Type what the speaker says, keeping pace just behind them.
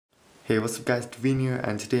Hey, what's up guys, Devin here,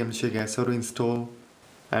 and today I'm going to show you guys how to install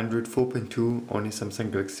Android 4.2 on your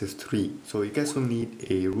Samsung Galaxy S3. So you guys will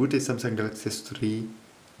need a rooted Samsung Galaxy S3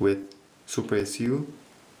 with Super SU,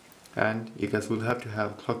 and you guys will have to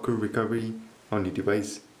have clock curve recovery on your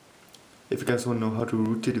device. If you guys want to know how to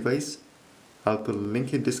root your device, I'll put a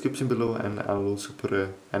link in the description below, and I'll also put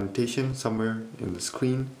an annotation somewhere in the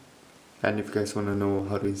screen. And if you guys want to know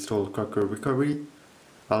how to install clock curve recovery,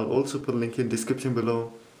 I'll also put a link in the description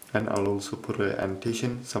below, and I'll also put an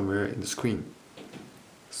annotation somewhere in the screen.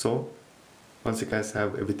 So once you guys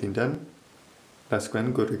have everything done, let's go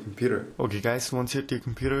and go to your computer. Okay guys, once you're at your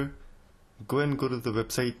computer, go and go to the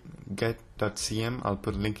website get.cm. I'll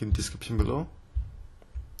put a link in the description below.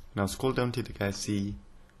 Now scroll down till you guys see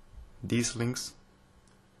these links,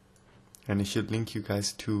 and it should link you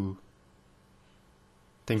guys to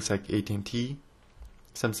things like AT&T,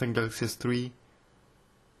 Samsung Galaxy S3,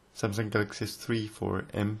 Samsung Galaxy S3 for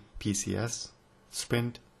MPCS,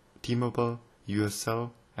 Sprint, T-Mobile,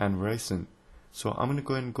 USL, and Verizon. So I'm gonna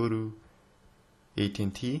go and go to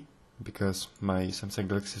AT&T because my Samsung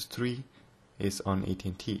Galaxy S3 is on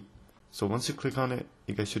AT&T. So once you click on it,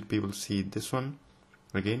 you guys should be able to see this one.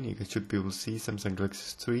 Again, you guys should be able to see Samsung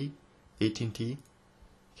Galaxy S3, AT&T.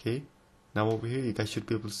 Okay, now over here you guys should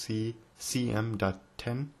be able to see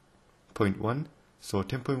CM.10.1. So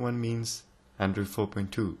 10.1 means Android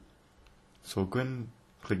 4.2. So go and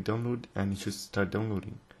click download, and it should start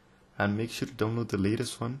downloading, and make sure to download the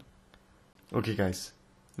latest one. Okay guys,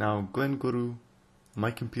 now go and go to my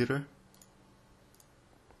computer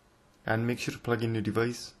and make sure to plug in your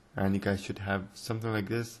device, and you guys should have something like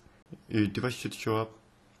this. Your device should show up.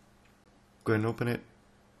 Go and open it,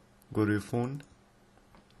 go to your phone,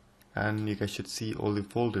 and you guys should see all the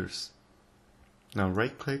folders. Now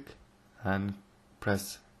right click and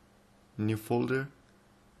press new folder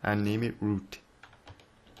and name it root.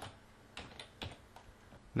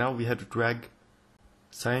 Now we have to drag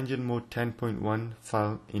Cyangenmod 10.1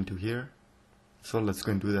 file into here, so let's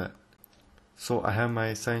go and do that. So I have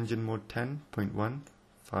my Cyangenmod 10.1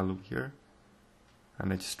 file over here,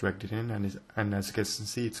 and I just dragged it in, and as you guys can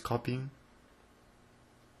see, it's copying,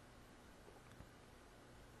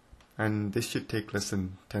 and this should take less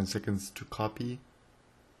than 10 seconds to copy.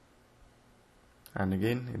 And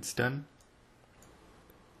again, it's done.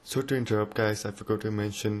 So to interrupt guys, I forgot to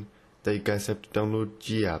mention that you guys have to download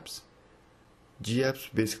G-apps. G-apps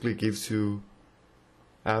basically gives you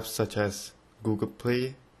apps such as Google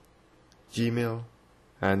Play, Gmail,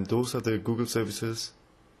 and those are the Google services.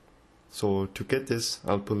 So to get this,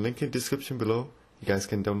 I'll put a link in the description below. You guys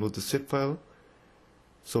can download the zip file.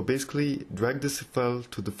 So basically, drag the zip file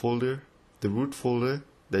to the folder, the root folder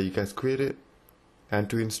that you guys created, and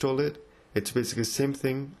to install it, it's basically the same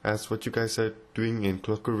thing as what you guys are doing in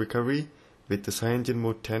clock curve recovery with the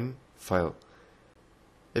Cyangenmod 10 file.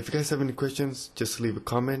 If you guys have any questions, just leave a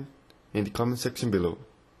comment in the comment section below.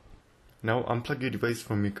 Now unplug your device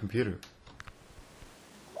from your computer.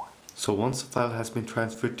 So once the file has been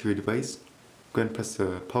transferred to your device, go and press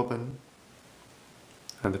the power button,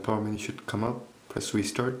 and the power menu should come up. Press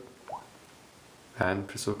restart and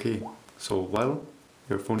press OK. So while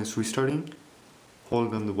your phone is restarting,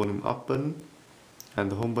 hold on the volume up button and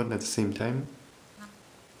the home button at the same time,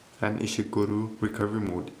 and it should go to recovery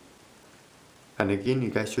mode. And again, you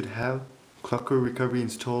guys should have clock curve recovery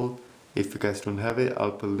installed. If you guys don't have it,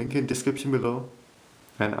 I'll put a link in the description below,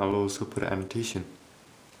 and I'll also put an annotation.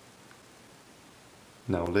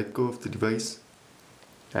 Now let go of the device,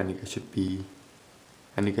 and you guys should be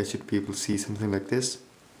able to see something like this.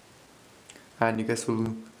 And you guys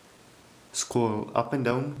will scroll up and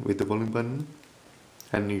down with the volume button,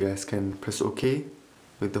 and you guys can press OK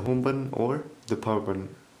with the home button or the power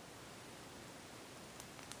button.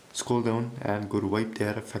 Scroll down and go to wipe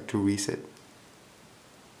data factory reset.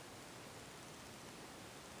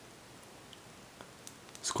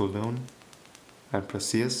 Scroll down and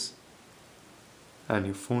press yes, and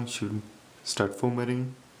your phone should start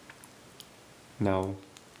formatting. Now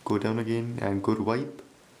go down again and go to wipe,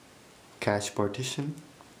 cache partition,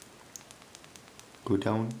 go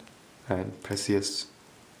down and press yes.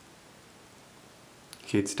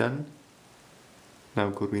 Okay, it's done. Now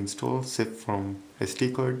go to install zip from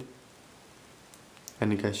SD card,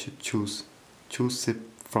 and you guys should choose zip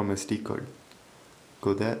from SD card.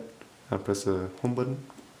 Go that and press the home button.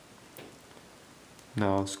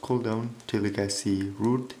 Now scroll down till you guys see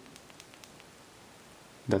root.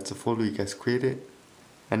 That's the folder you guys created,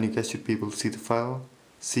 and you guys should be able to see the file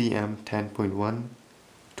CM10.1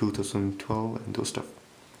 2012 and those stuff.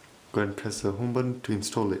 Go ahead and press the home button to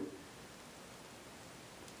install it.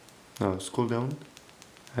 Now scroll down,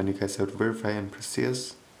 and you guys have to verify and press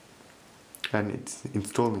yes. and it's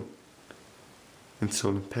installing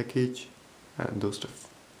package and those stuff.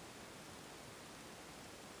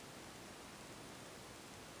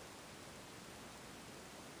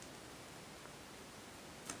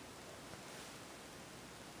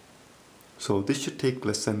 So this should take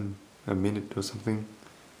less than a minute or something.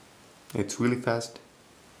 It's really fast.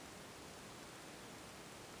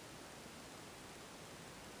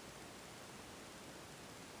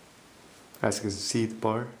 As you can see the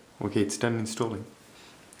bar, okay, it's done installing.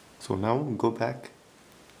 So now go back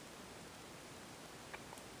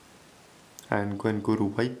and go to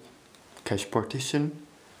wipe cache partition.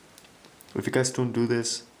 If you guys don't do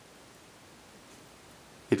this,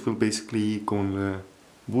 it will basically go in a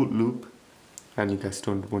boot loop, and you guys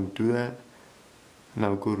don't want to do that.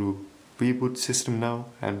 Now go to reboot system now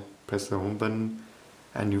and press the home button,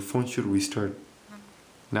 and your phone should restart.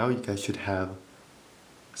 Now you guys should have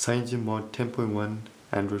Cyangenmod 10.1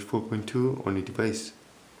 Android 4.2 on your device.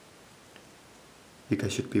 You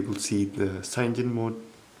guys should be able to see the Cyangenmod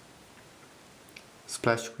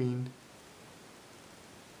splash screen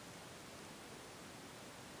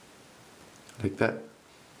like that.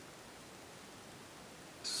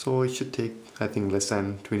 So it should take, I think, less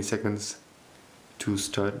than 20 seconds to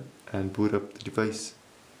start and boot up the device.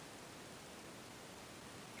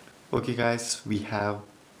 Okay guys, we have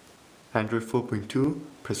Android 4.2,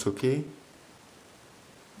 press OK.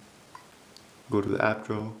 Go to the app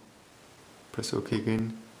drawer, press OK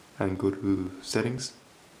again, and go to settings.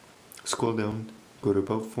 Scroll down, go to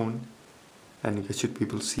about phone, and you guys should be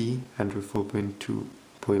able to see Android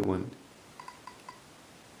 4.2.1.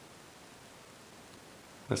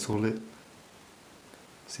 Let's hold it.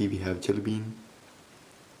 See, we have Jelly Bean.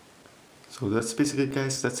 So that's basically it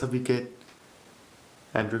guys, that's how we get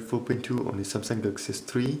Android 4.2 on the Samsung Galaxy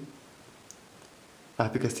S3. I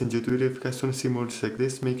hope you guys enjoyed the video. If you guys want to see more like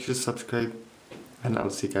this, make sure to subscribe, and I'll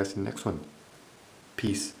see you guys in the next one.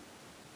 Peace.